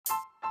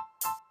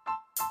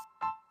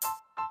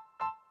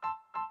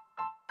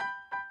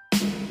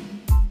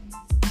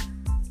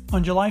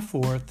On July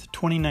 4th,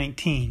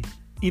 2019,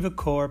 Eva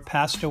Kor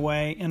passed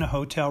away in a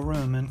hotel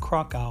room in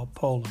Krakow,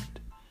 Poland.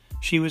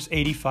 She was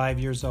 85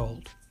 years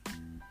old.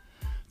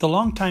 The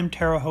longtime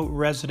Terre, Haute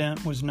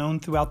resident was known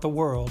throughout the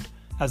world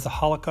as the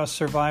Holocaust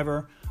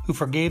survivor who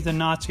forgave the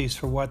Nazis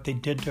for what they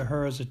did to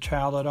her as a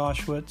child at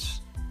Auschwitz,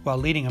 while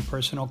leading a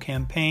personal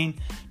campaign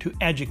to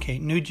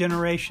educate new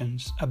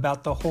generations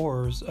about the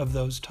horrors of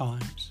those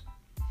times.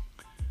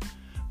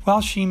 While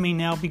she may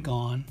now be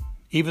gone,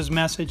 Eva's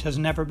message has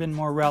never been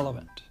more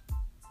relevant.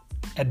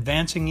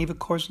 Advancing Eva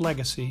Kor's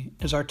legacy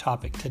is our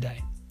topic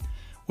today.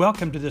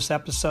 Welcome to this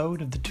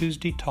episode of the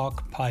Tuesday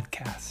Talk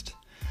podcast.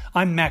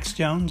 I'm Max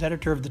Jones,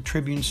 editor of the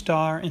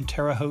Tribune-Star in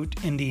Terre,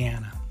 Haute,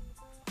 Indiana.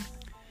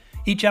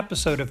 Each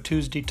episode of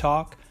Tuesday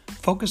Talk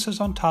focuses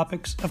on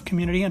topics of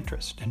community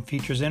interest and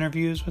features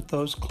interviews with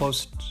those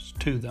closest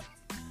to them.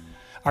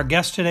 Our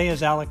guest today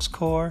is Alex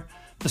Kor,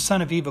 the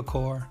son of Eva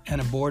Kor and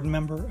a board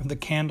member of the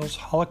Candles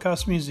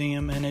Holocaust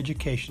Museum and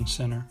Education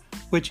Center,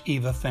 which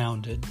Eva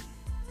founded.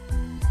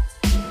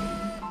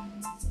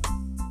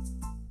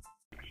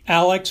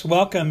 Alex,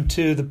 welcome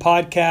to the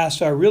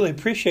podcast. I really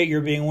appreciate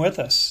your being with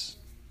us.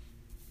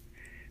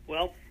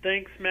 Well,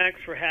 thanks, Max,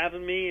 for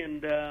having me,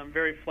 and I'm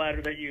very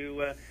flattered that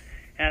you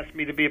asked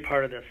me to be a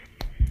part of this.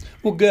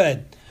 Well,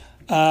 good.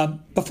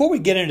 Before we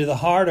get into the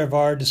heart of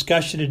our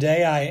discussion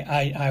today,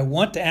 I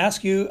want to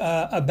ask you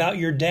about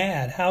your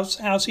dad.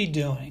 How's he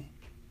doing?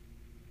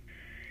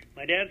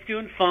 My dad's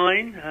doing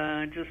fine.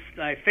 I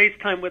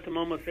FaceTime with him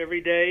almost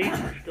every day.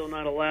 We're still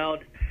not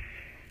allowed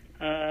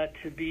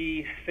to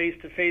be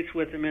face-to-face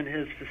with him in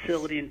his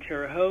facility in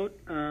Terre Haute,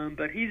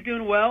 but he's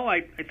doing well.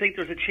 I think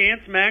there's a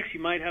chance, Max, you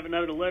might have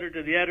another letter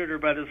to the editor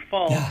by this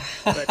fall.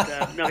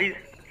 But no,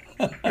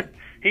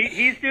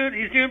 he's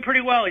doing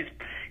pretty well.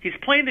 He's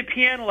playing the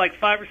piano like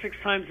 5 or 6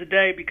 times a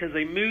day because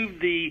they moved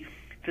the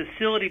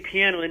facility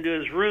piano into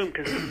his room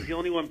because he was the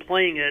only one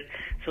playing it.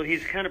 So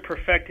he's kind of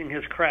perfecting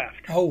his craft.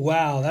 Oh,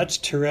 wow. That's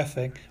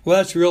terrific. Well,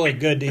 that's really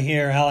good to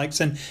hear,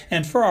 Alex.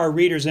 And for our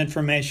readers'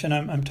 information,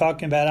 I'm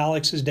talking about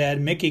Alex's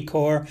dad, Mickey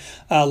Kor,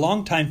 a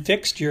longtime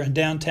fixture in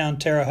downtown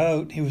Terre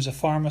Haute. He was a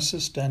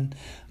pharmacist and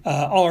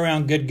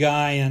all-around good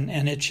guy.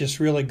 And it's just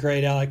really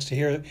great, Alex, to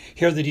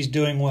hear that he's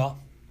doing well.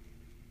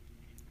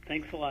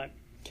 Thanks a lot.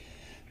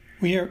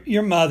 Well,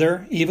 your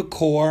mother, Eva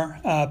Kor,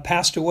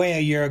 passed away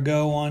a year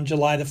ago on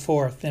July the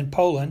 4th in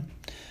Poland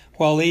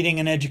while leading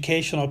an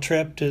educational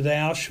trip to the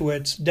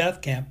Auschwitz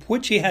death camp,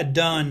 which he had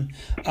done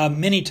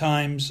many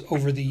times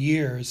over the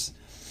years.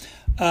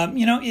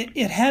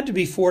 It had to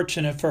be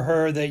fortunate for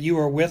her that you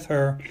were with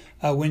her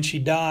when she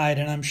died,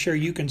 and I'm sure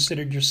you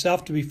considered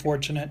yourself to be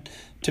fortunate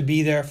to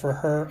be there for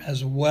her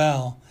as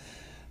well.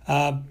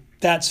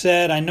 That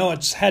said, I know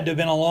it's had to have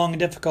been a long and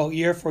difficult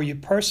year for you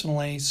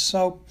personally,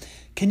 so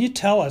can you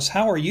tell us,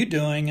 how are you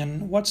doing,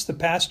 and what's the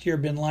past year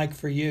been like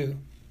for you?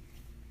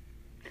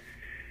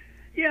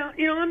 Yeah,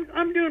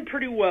 I'm doing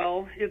pretty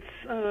well. It's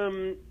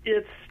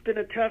been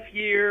a tough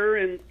year,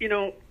 and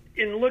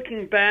in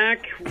looking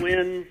back,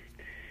 when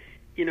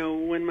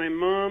my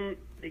mom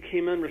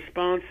became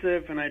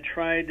unresponsive and I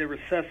tried to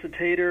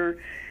resuscitate her,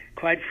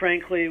 quite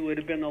frankly, it would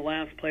have been the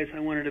last place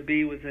I wanted to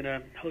be, was in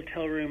a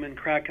hotel room in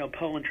Krakow,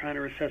 Poland, trying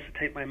to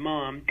resuscitate my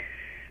mom.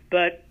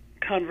 But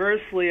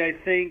conversely, I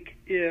think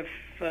if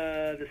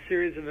the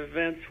series of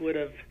events would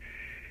have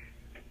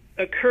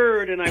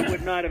occurred and I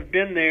would not have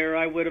been there,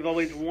 I would have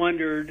always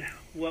wondered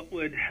what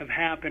would have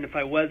happened if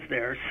I was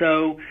there.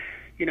 So,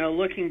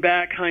 looking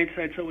back,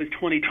 hindsight's always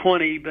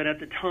 20/20, but at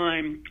the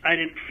time, I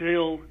didn't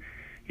feel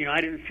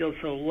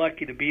so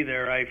lucky to be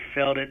there. I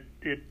felt it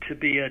to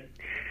be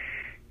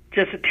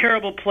just a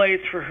terrible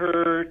place for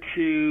her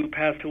to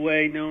pass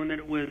away, knowing that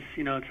it was,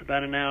 it's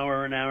about an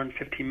hour and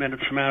 15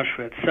 minutes from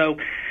Auschwitz. So,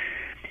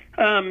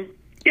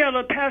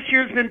 the past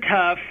year's been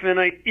tough, and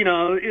I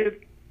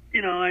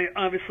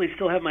obviously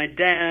still have my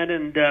dad,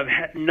 and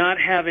not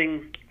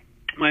having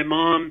my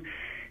mom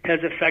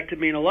has affected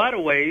me in a lot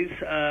of ways.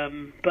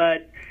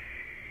 But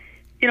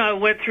I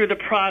went through the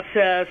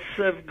process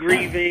of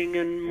grieving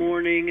and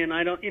mourning, and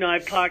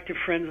I've talked to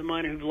friends of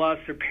mine who've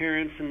lost their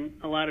parents, and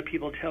a lot of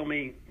people tell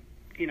me,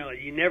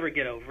 you never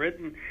get over it,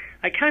 and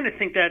I kind of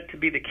think that to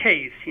be the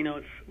case.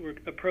 We're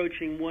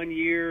approaching 1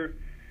 year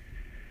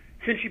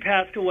since she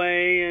passed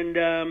away, and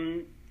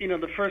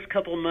the first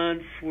couple of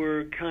months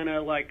were kind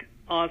of like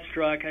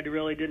awestruck. I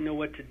really didn't know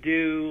what to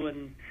do,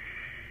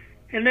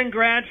 and then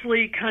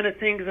gradually kind of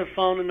things have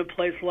fallen into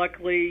place.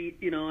 Luckily,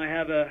 I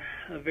have a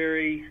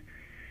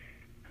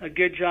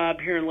good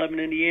job here in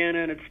Lebanon,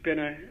 Indiana, and it's been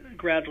a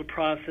gradual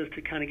process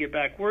to kind of get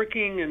back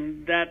working,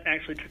 and that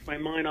actually took my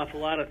mind off a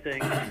lot of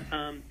things.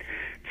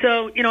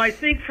 So, I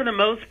think for the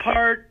most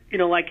part,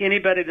 like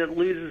anybody that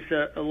loses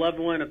a loved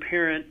one, a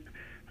parent,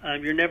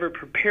 you're never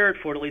prepared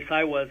for it. At least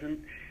I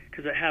wasn't,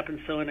 because it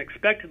happened so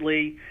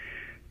unexpectedly.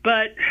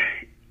 But,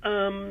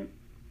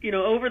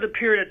 over the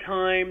period of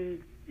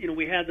time,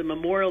 we had the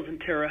memorials in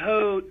Terre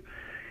Haute,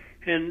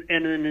 and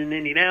then in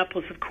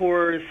Indianapolis, of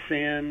course.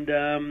 And,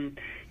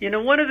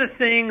 one of the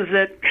things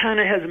that kind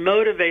of has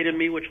motivated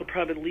me, which will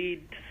probably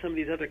lead to some of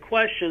these other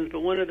questions, but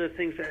one of the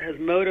things that has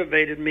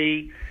motivated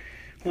me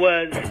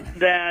was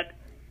that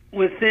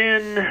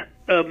within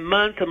a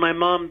month of my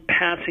mom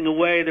passing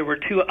away, there were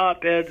two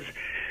op-eds,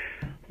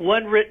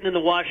 one written in the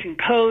Washington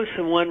Post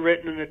and one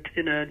written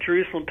in a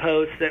Jerusalem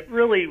Post, that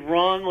really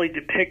wrongly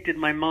depicted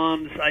my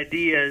mom's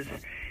ideas,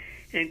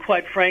 and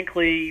quite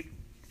frankly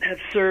have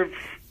served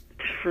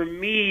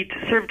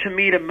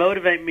to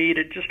motivate me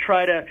to just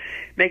try to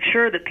make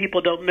sure that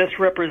people don't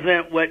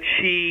misrepresent what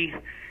she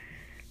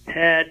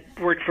had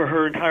worked for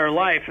her entire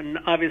life. And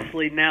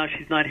obviously now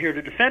she's not here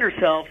to defend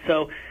herself.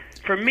 So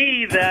for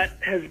me, that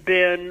has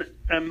been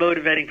a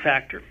motivating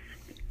factor.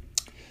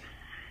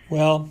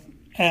 Well,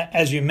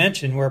 as you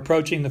mentioned, we're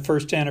approaching the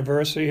first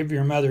anniversary of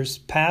your mother's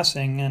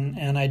passing,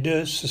 and I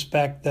do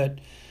suspect that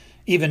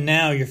even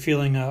now you're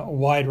feeling a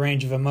wide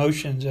range of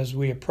emotions as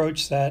we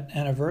approach that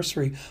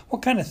anniversary.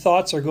 What kind of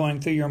thoughts are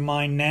going through your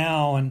mind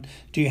now, and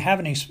do you have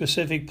any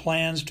specific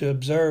plans to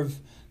observe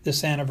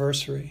this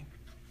anniversary?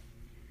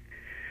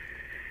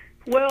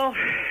 Well,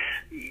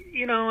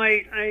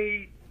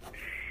 I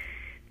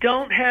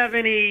don't have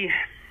any,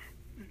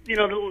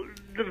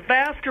 the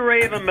vast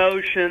array of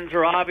emotions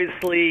are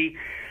obviously,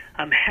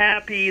 I'm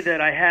happy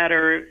that I had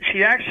her.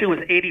 She actually was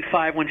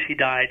 85 when she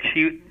died.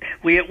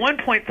 We at one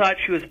point thought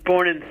she was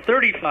born in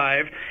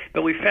 35,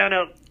 but we found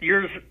out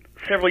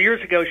several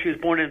years ago she was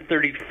born in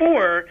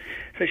 34,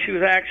 so she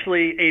was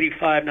actually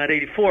 85, not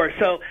 84.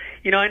 So,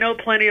 I know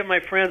plenty of my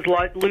friends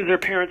lose their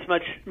parents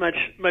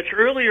much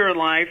earlier in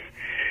life,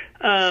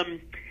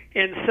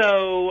 and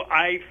so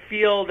I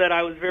feel that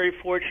I was very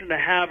fortunate to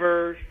have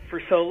her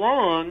for so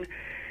long.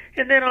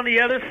 And then on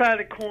the other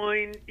side of the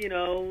coin,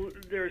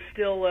 there's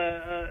still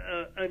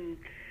an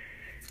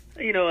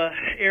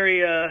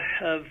area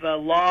of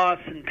loss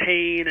and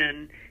pain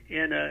and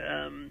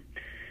a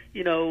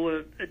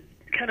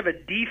kind of a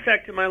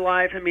defect in my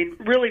life. I mean,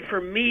 really for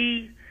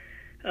me,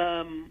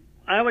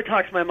 I would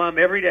talk to my mom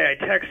every day.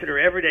 I texted her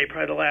every day,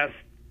 probably the last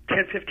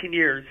 10, 15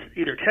 years,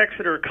 either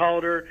texted her or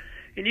called her.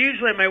 And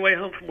usually on my way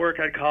home from work,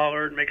 I'd call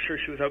her and make sure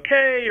she was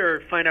okay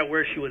or find out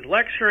where she was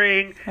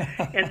lecturing.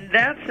 And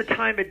that's the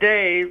time of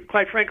day,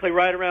 quite frankly,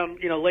 right around,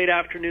 late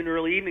afternoon,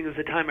 early evening is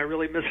the time I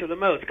really miss her the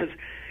most. Because,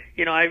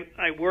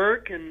 I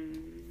work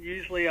and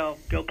usually I'll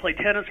go play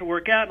tennis or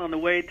work out. And on the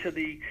way to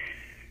the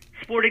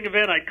sporting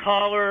event, I'd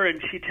call her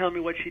and she'd tell me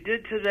what she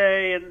did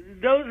today.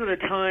 And those are the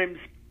times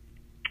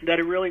that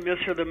I really miss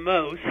her the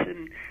most.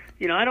 And,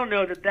 I don't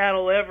know that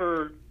that'll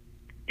ever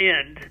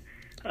end.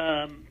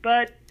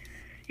 But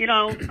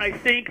I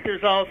think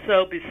there's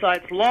also,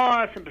 besides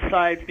loss and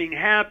besides being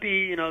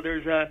happy,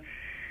 there's a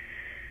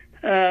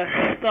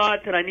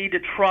thought that I need to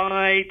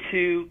try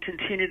to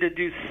continue to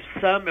do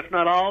some, if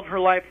not all, of her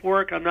life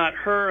work. I'm not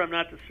her, I'm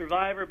not the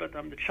survivor, but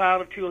I'm the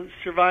child of two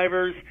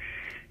survivors.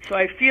 So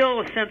I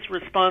feel a sense of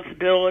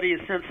responsibility,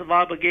 a sense of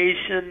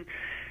obligation,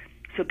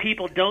 so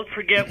people don't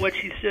forget what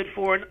she stood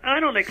for. And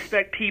I don't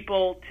expect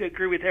people to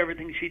agree with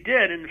everything she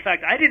did. And in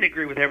fact, I didn't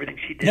agree with everything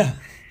she did. Yeah.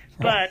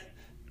 Right.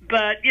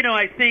 But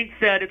I think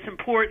that it's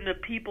important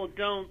that people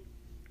don't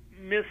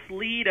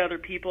mislead other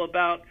people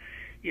about,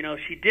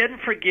 she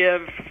didn't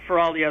forgive for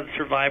all the other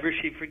survivors.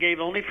 She forgave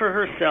only for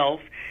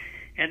herself,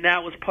 and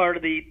that was part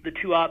of the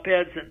two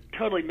op-eds that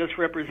totally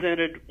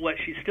misrepresented what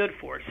she stood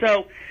for.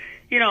 So,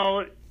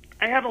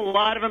 I have a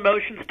lot of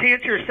emotions. To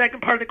answer your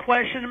second part of the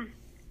question,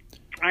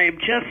 I am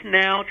just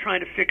now trying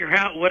to figure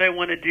out what I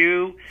want to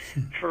do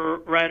for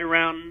right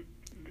around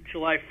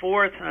July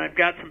 4th. I've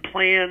got some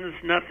plans,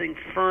 nothing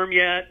firm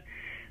yet.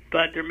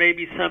 But there may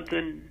be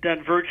something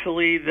done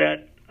virtually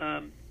that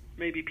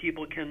maybe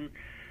people can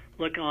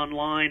look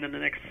online in the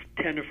next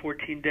 10 to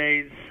 14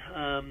 days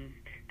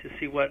to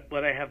see what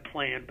I have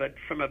planned. But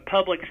from a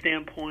public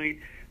standpoint,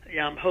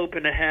 I'm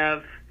hoping to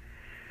have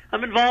 –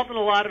 I'm involved in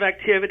a lot of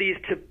activities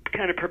to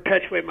kind of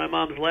perpetuate my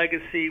mom's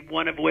legacy,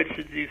 one of which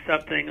is to do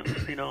something,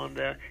 on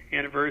the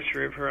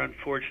anniversary of her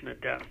unfortunate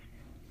death.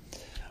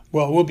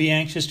 Well, we'll be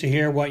anxious to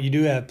hear what you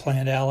do have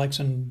planned, Alex,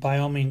 and by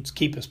all means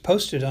keep us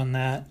posted on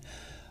that.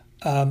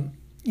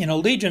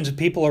 Legions of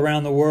people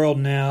around the world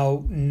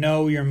now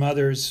know your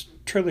mother's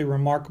truly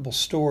remarkable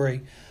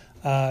story.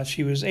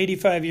 She was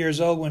 85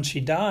 years old when she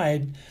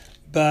died,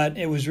 but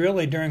it was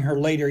really during her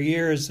later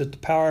years that the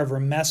power of her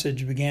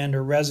message began to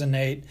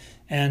resonate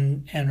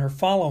and her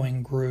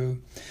following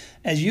grew.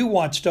 As you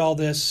watched all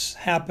this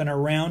happen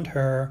around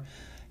her,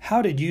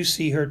 how did you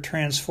see her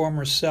transform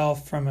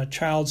herself from a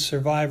child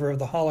survivor of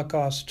the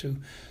Holocaust to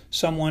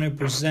someone who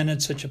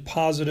presented such a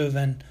positive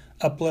and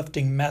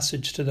uplifting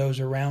message to those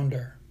around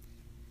her?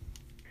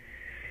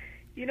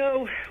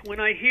 When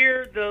I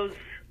hear those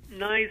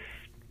nice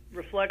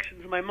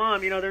reflections of my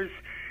mom, there's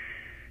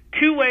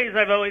two ways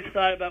I've always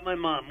thought about my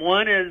mom.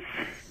 One is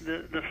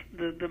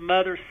the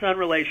mother-son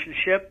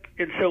relationship.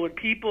 And so when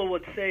people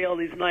would say all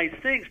these nice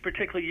things,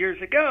 particularly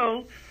years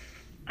ago,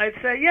 I'd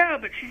say, yeah,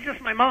 but she's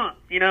just my mom.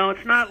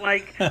 It's not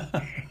like,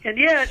 and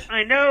yet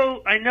I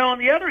know on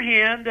the other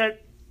hand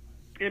that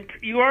and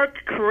you are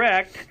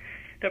correct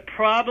that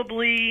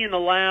probably in the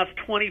last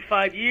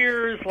 25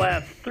 years,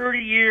 last 30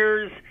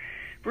 years,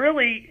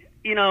 really,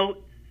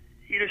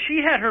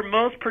 she had her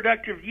most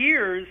productive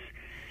years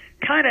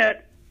kind of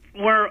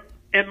were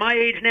at my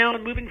age now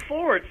and moving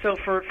forward. So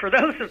for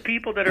those of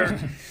people that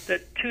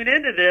tune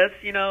into this,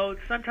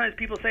 sometimes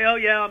people say, oh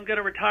yeah, I'm going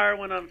to retire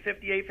when I'm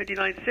 58,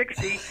 59,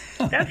 60.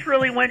 That's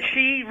really when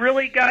she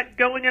really got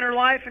going in her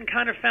life and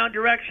kind of found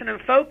direction and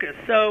focus.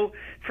 So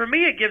for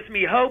me, it gives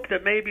me hope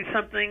that maybe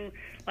something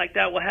like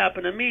that will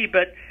happen to me.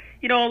 But,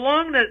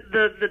 along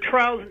the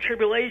trials and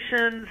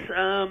tribulations,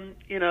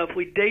 if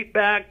we date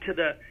back to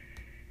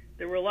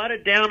there were a lot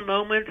of down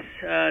moments.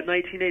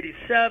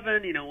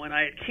 1987, when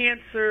I had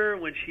cancer,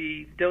 when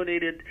she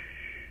donated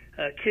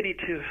a kidney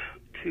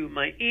to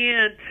my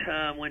aunt,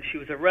 when she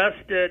was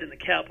arrested in the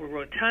Capitol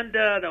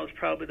Rotunda. That was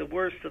probably the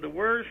worst of the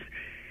worst.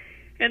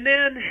 And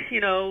then,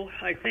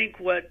 I think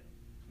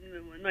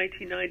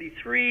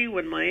 1993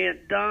 when my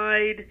aunt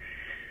died.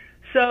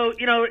 So,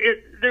 there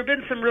have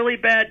been some really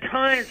bad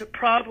times, but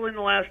probably in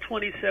the last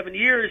 27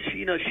 years,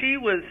 she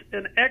was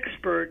an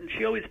expert, and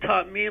she always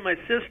taught me and my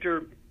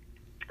sister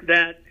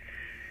that,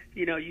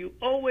 you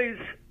always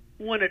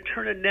want to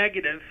turn a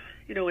negative,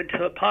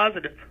 into a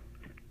positive.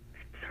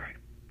 Sorry.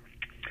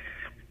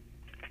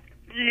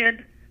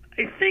 And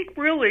I think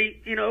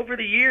really, over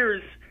the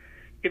years,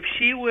 if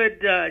she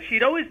would,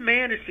 she'd always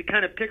managed to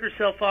kind of pick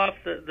herself off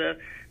the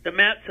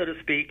mat, so to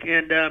speak.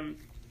 And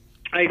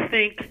I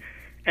think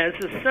as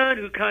a son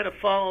who kind of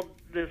followed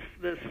this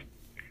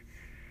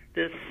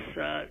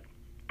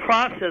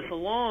process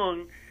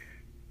along,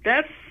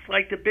 that's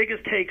like the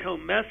biggest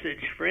take-home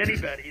message for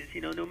anybody is,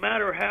 no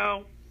matter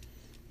how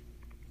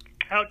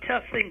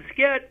tough things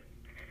get,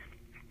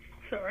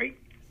 I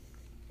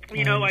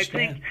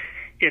think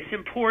it's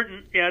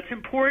important. Yeah, it's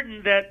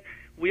important that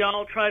we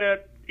all try to,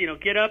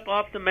 get up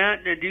off the mat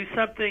and do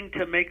something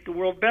to make the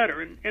world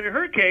better. And in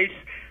her case,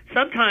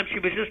 sometimes she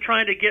was just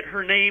trying to get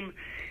her name,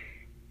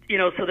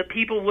 so that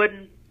people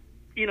wouldn't,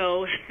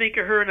 think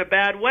of her in a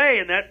bad way,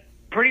 and that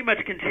pretty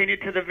much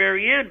continued to the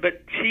very end.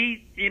 But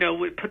she,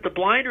 would put the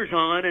blinders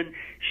on, and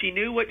she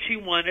knew what she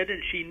wanted,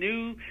 and she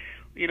knew,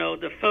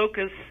 the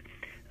focus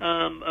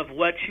of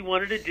what she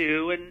wanted to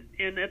do. And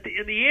in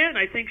the end,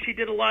 I think she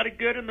did a lot of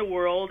good in the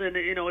world, and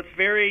it's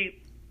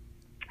very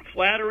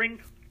flattering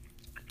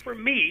for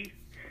me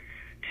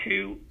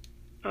to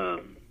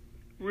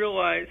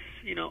realize,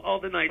 all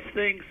the nice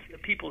things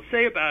that people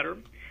say about her.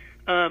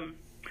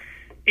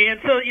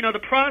 And so, the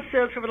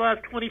process over the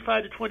last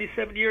 25 to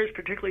 27 years,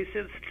 particularly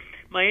since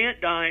my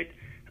aunt died,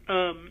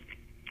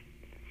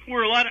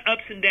 were a lot of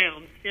ups and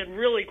downs. And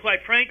really,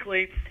 quite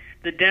frankly,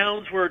 the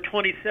downs were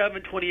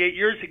 27, 28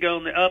 years ago,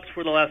 and the ups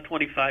were the last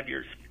 25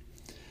 years.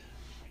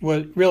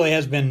 Well, it really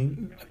has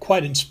been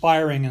quite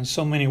inspiring in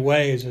so many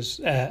ways,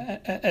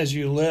 as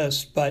you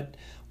list. But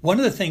one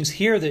of the things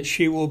here that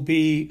she will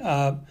be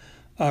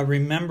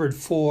remembered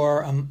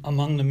for,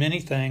 among the many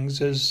things,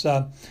 is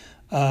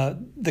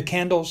the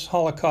Candles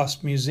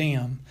Holocaust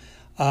Museum.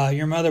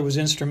 Your mother was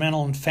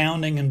instrumental in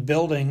founding and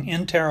building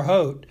in Terre,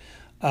 Haute,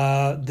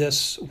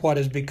 this what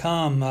has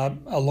become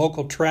a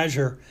local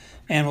treasure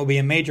and will be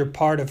a major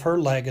part of her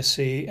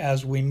legacy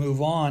as we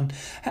move on.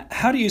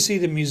 How do you see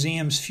the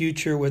museum's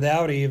future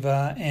without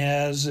Eva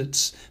as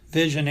its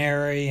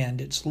visionary and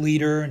its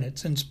leader and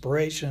its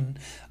inspiration?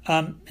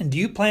 And do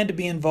you plan to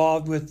be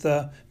involved with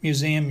the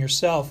museum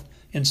yourself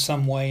in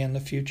some way in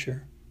the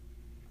future?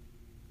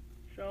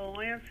 So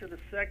I'll answer the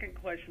second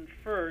question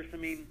first.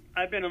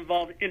 I've been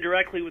involved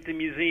indirectly with the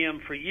museum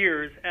for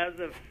years. As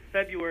of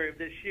February of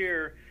this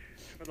year,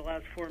 for the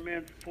last 4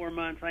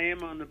 months, I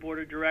am on the board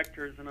of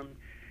directors, and I'm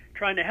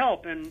trying to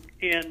help. And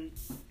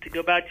to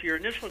go back to your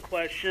initial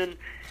question,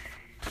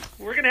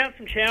 we're going to have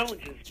some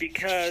challenges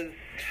because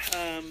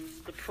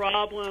the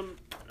problem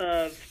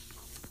of,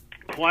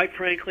 quite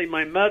frankly,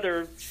 my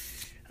mother,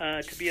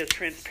 to be as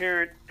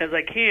transparent as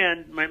I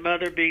can, my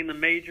mother being the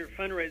major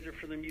fundraiser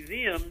for the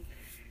museum,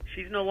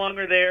 she's no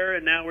longer there,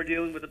 and now we're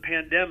dealing with a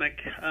pandemic.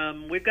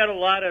 We've got a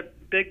lot of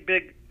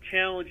big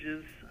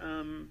challenges,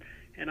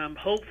 and I'm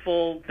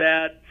hopeful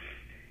that,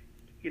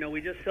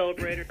 we just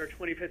celebrated our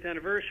 25th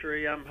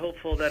anniversary. I'm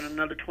hopeful that in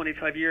another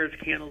 25 years,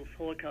 Candles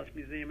Holocaust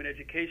Museum and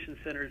Education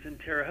Center is in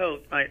Terre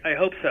Haute. I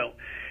hope so.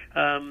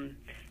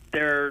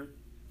 The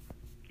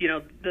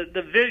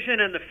vision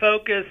and the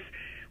focus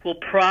will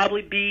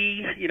probably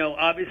be,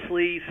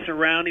 obviously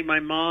surrounding my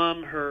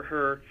mom,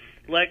 her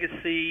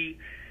legacy,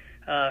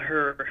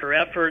 her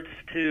efforts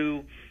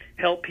to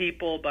help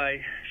people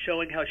by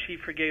showing how she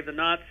forgave the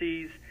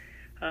Nazis.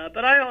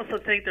 But I also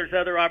think there's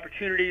other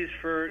opportunities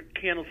for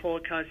Candles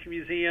Holocaust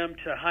Museum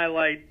to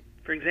highlight,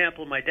 for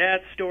example, my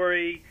dad's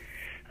story,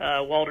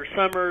 Walter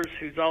Summers,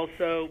 who's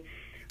also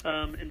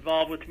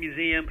involved with the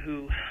museum,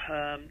 who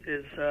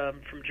is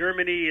from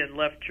Germany and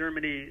left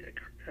Germany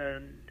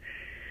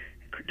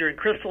during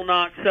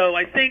Kristallnacht. So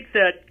I think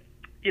that,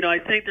 I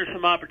think there's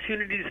some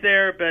opportunities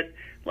there, but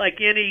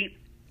like any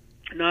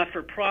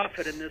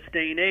not-for-profit in this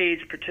day and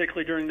age,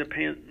 particularly during the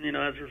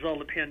as a result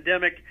of the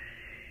pandemic,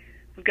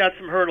 we've got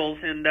some hurdles,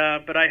 and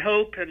but I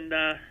hope and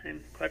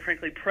quite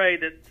frankly pray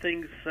that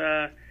things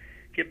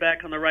get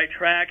back on the right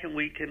track, and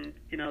we can,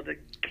 the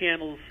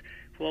candles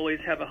will always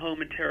have a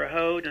home in Terre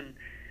Haute, and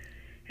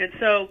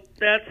so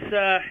that's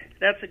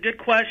a good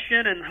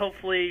question, and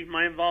hopefully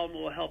my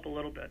involvement will help a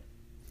little bit.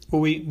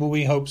 Well,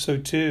 we hope so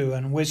too,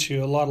 and wish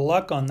you a lot of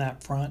luck on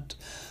that front.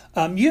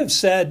 You have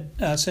said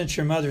since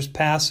your mother's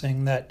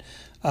passing that,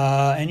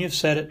 and you've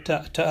said it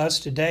to us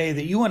today,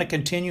 that you want to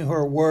continue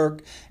her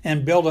work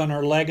and build on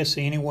her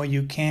legacy any way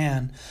you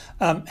can.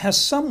 Has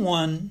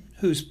someone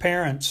whose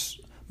parents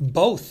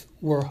both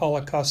were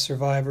Holocaust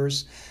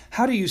survivors,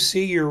 how do you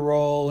see your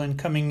role in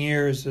coming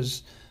years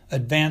as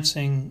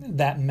advancing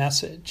that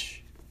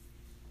message?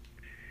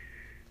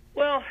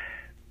 Well,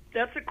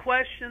 that's a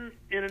question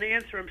and an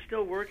answer I'm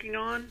still working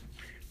on,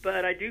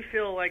 but I do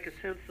feel like a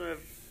sense of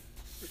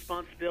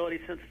responsibility,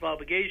 sense of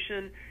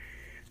obligation.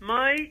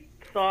 My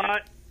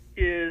thought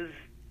is,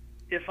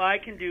 if I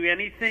can do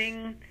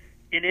anything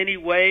in any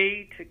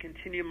way to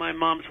continue my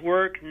mom's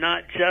work,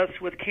 not just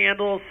with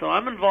candles. So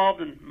I'm involved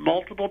in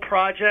multiple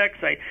projects.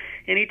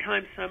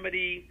 Anytime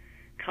somebody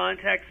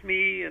contacts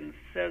me and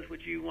says,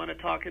 would you want to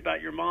talk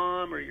about your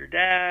mom or your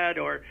dad,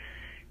 or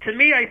to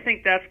me, I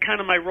think that's kind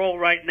of my role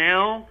right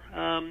now.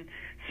 I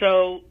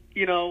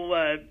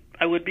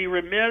would be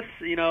remiss,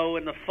 in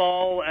the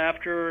fall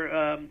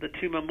after the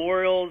two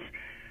memorials,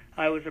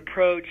 I was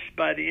approached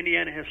by the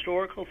Indiana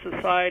Historical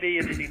Society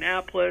in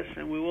Indianapolis,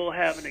 and we will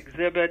have an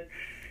exhibit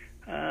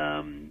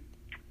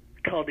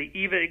called the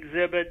EVA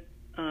exhibit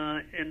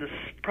in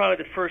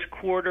probably the first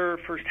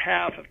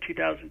half of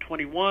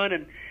 2021,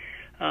 and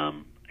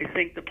I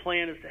think the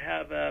plan is to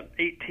have a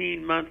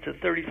 18-month to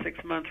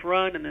 36-month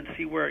run and then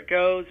see where it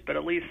goes, but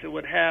at least it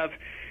would have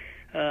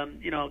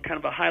kind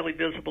of a highly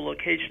visible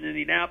location in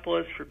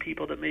Indianapolis for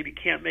people that maybe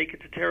can't make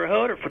it to Terre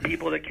Haute, or for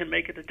people that can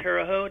make it to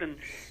Terre Haute, and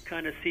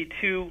kind of see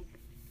two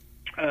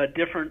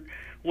different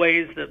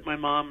ways that my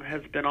mom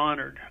has been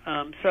honored.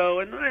 And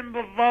I'm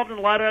involved in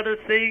a lot of other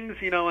things.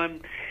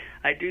 I'm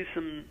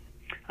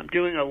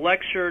doing a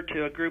lecture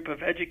to a group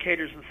of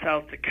educators in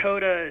South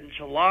Dakota in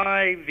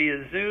July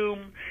via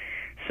Zoom.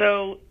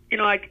 So,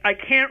 I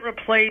can't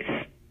replace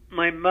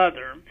my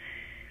mother,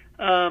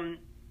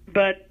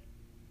 but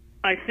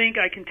I think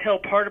I can tell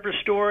part of her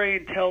story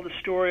and tell the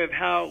story of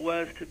how it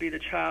was to be the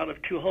child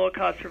of two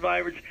Holocaust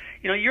survivors.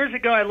 Years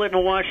ago I lived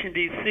in Washington,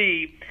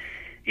 D.C.,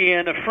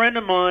 and a friend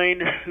of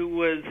mine who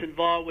was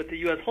involved with the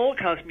U.S.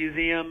 Holocaust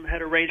Museum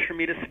had arranged for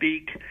me to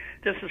speak.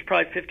 This was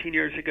probably 15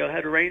 years ago.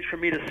 Had arranged for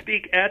me to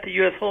speak at the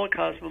U.S.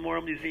 Holocaust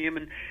Memorial Museum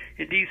in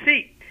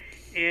D.C.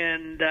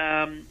 And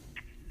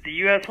the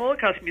U.S.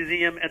 Holocaust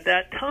Museum at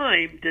that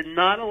time did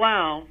not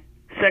allow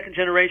second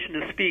generation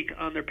to speak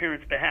on their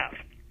parents' behalf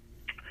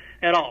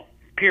at all,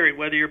 period,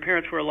 whether your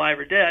parents were alive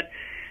or dead.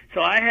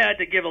 So I had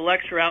to give a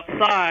lecture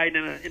outside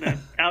in an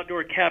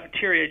outdoor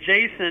cafeteria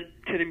adjacent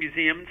to the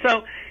museum.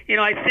 So,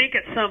 I think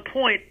at some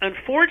point,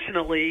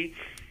 unfortunately,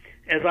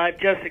 as I've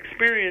just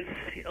experienced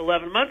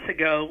 11 months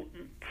ago,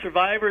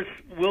 survivors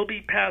will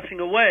be passing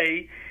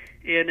away,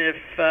 and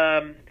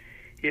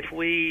if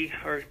we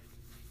are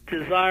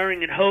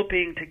desiring and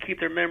hoping to keep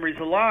their memories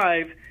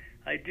alive,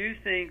 I do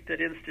think that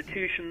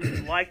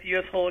institutions like the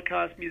U.S.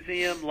 Holocaust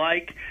Museum,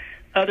 like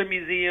other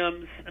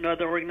museums and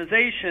other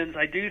organizations,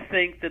 I do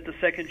think that the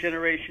second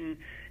generation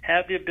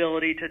have the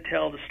ability to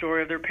tell the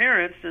story of their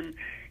parents, and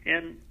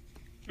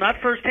not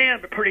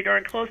firsthand, but pretty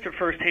darn close to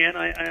firsthand.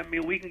 I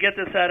mean, we can get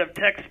this out of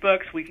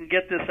textbooks, we can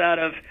get this out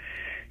of,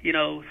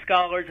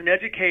 scholars and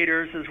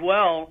educators as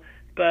well,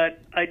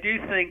 but I do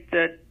think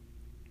that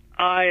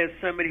I, as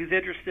somebody who's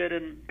interested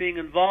in being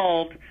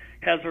involved,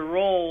 has a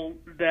role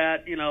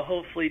that,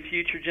 hopefully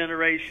future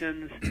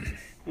generations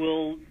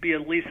will be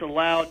at least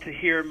allowed to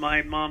hear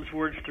my mom's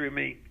words through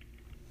me.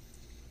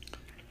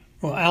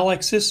 Well,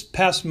 Alex, this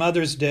past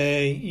Mother's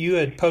Day, you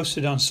had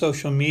posted on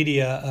social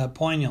media a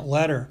poignant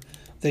letter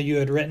that you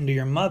had written to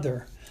your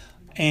mother.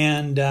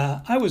 And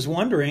I was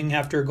wondering,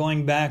 after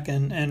going back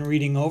and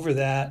reading over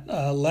that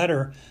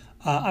letter,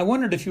 I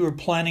wondered if you were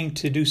planning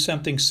to do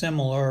something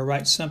similar or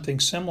write something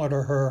similar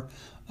to her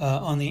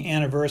on the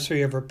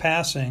anniversary of her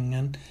passing.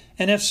 And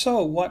if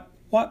so,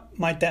 what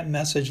might that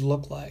message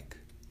look like?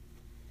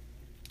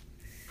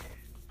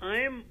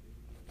 I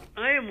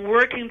am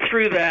working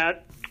through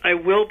that. I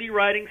will be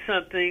writing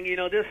something.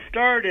 This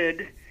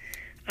started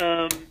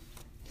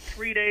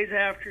 3 days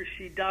after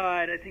she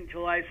died. I think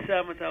July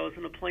 7th, I was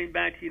on a plane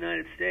back to the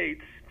United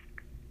States.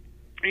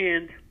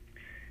 And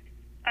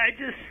I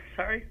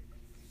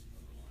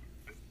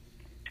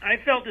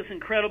felt this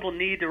incredible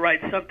need to write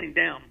something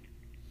down.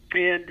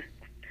 And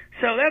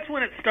so that's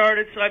when it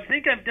started. So I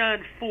think I've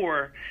done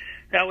 4.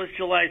 That was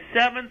July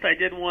 7th. I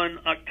did one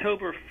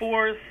October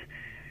 4th.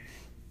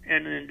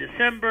 And then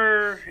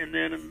December, and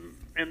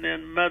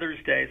then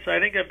Mother's Day. So I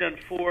think I've done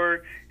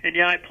 4,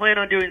 and I plan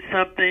on doing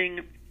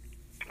something.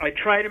 I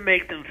try to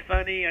make them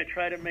funny. I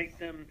try to make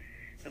them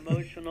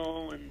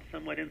emotional and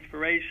somewhat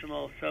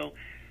inspirational. So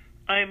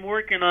I'm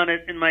working on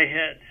it in my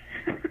head.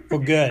 Well,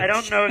 good. I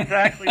don't know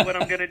exactly what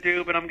I'm going to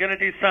do, but I'm going to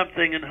do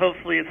something, and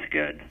hopefully it's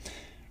good.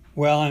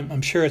 Well,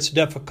 I'm sure it's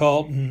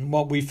difficult, and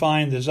what we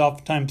find is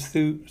oftentimes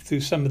through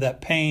some of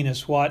that pain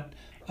is where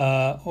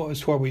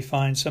we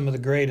find some of the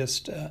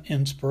greatest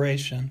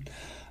inspiration.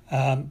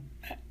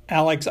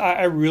 Alex,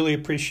 I really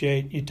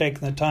appreciate you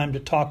taking the time to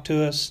talk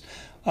to us.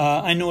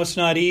 I know it's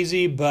not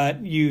easy,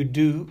 but you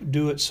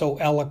do it so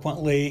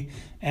eloquently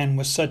and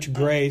with such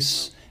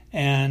grace,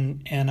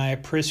 and I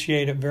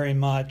appreciate it very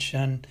much,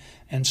 and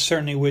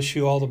certainly wish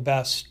you all the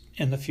best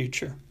in the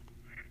future.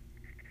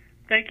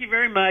 Thank you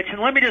very much. And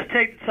let me just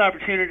take this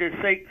opportunity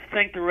to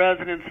thank the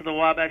residents of the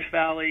Wabash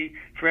Valley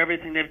for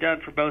everything they've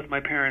done for both my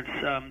parents.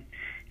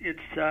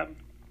 It's a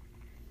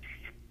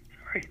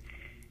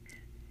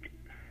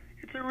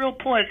real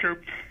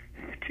pleasure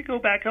to go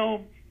back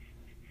home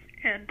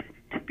and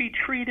to be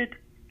treated.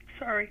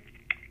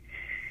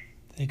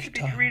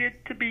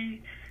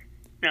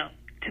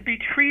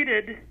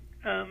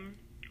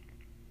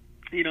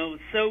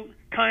 So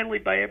kindly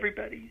by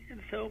everybody. And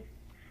so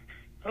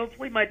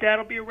hopefully my dad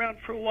will be around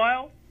for a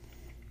while.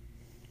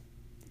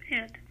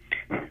 And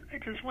I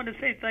just want to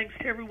say thanks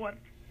to everyone.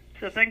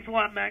 So thanks a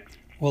lot, Max.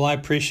 Well, I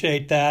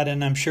appreciate that,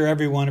 and I'm sure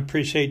everyone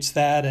appreciates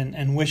that,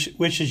 and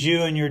wishes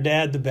you and your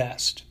dad the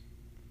best.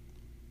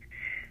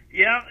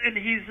 Yeah, and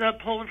he's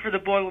pulling for the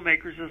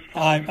Boilermakers this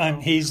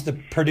fall. He's the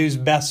Purdue's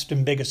best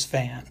and biggest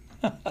fan.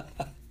 Yeah.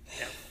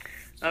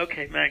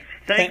 Okay, Max.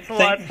 Thanks a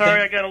lot. Sorry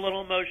I got a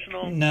little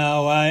emotional.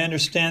 No, I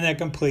understand that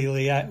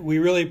completely. We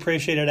really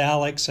appreciate it,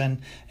 Alex,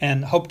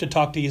 and hope to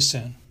talk to you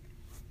soon.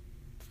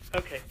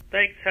 Okay,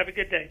 thanks. Have a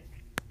good day.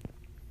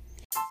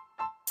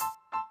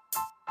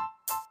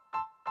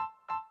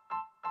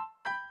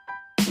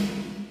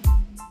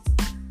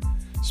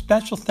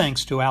 Special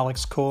thanks to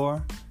Alex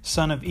Kor,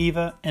 son of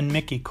Eva and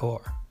Mickey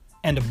Kor,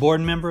 and a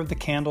board member of the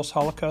Candles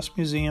Holocaust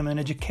Museum and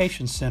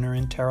Education Center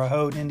in Terre,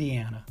 Haute,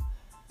 Indiana.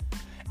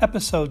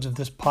 Episodes of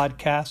this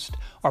podcast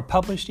are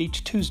published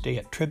each Tuesday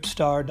at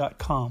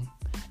Tribune-Star.com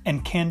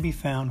and can be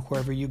found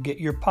wherever you get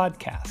your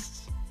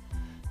podcasts.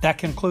 That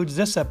concludes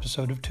this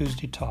episode of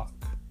Tuesday Talk.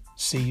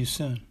 See you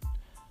soon.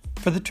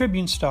 For the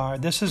Tribune-Star,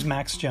 this is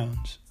Max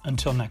Jones.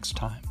 Until next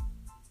time.